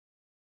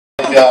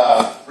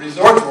like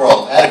Resorts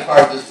World. I had a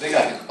card this big,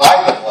 I could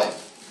buy the place.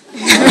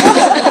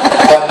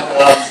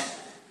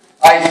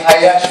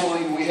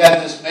 But we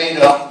had this made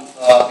up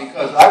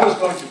because I was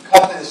going to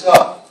cut this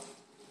up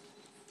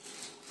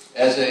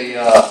as a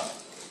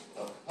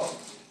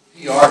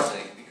PR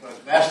thing, because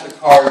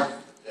MasterCard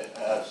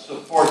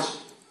supports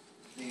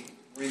the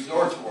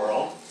Resorts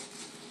World.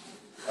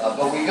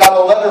 But we got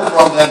a letter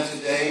from them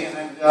today,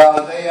 and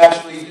they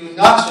actually do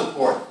not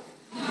support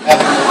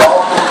having the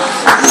dolphins.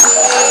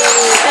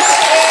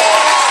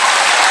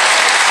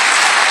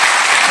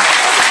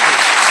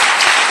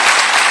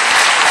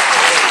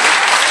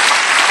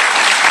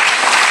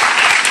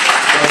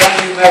 So thank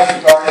you,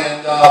 MasterCard.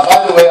 And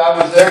by the way, I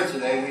was there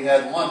today. We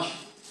had lunch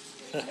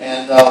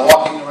and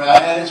walking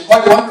around, and it's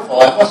quite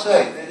wonderful. I must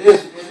say, it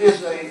is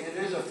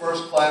a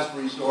first-class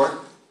resort.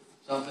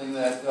 Something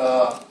that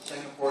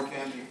Singapore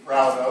can be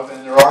proud of,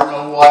 and there are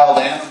no wild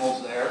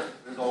animals there.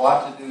 There's a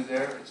lot to do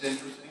there. It's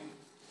interesting.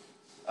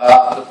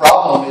 The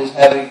problem is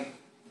having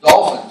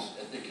dolphins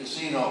at the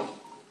casinos.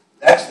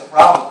 That's the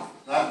problem,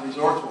 not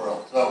Resorts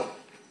World. So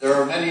there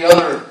are many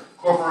other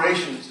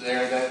corporations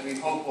there that we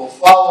hope will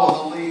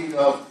follow the lead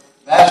of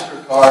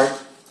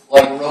MasterCard,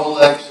 like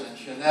Rolex and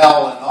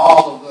Chanel and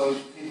all of those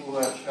people who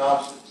have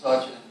shops and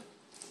such,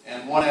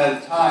 and one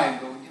at a time.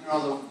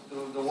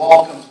 The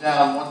wall comes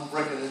down one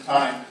brick at a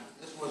time.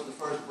 This was the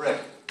first brick.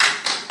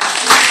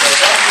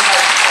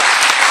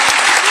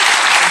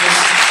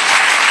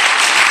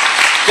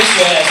 Just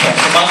to add, so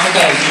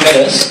MasterCard has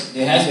told us,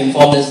 they have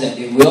informed us that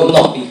they will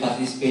not be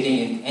participating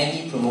in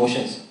any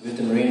promotions with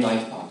the Marine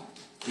Life Park.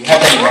 We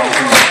have that in writing.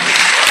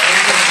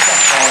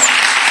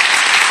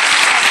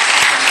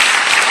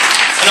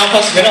 And of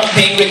course, we're not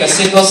paying Rick a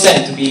single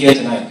cent to be here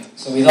tonight,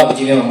 so we thought we'd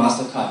give him a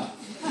MasterCard.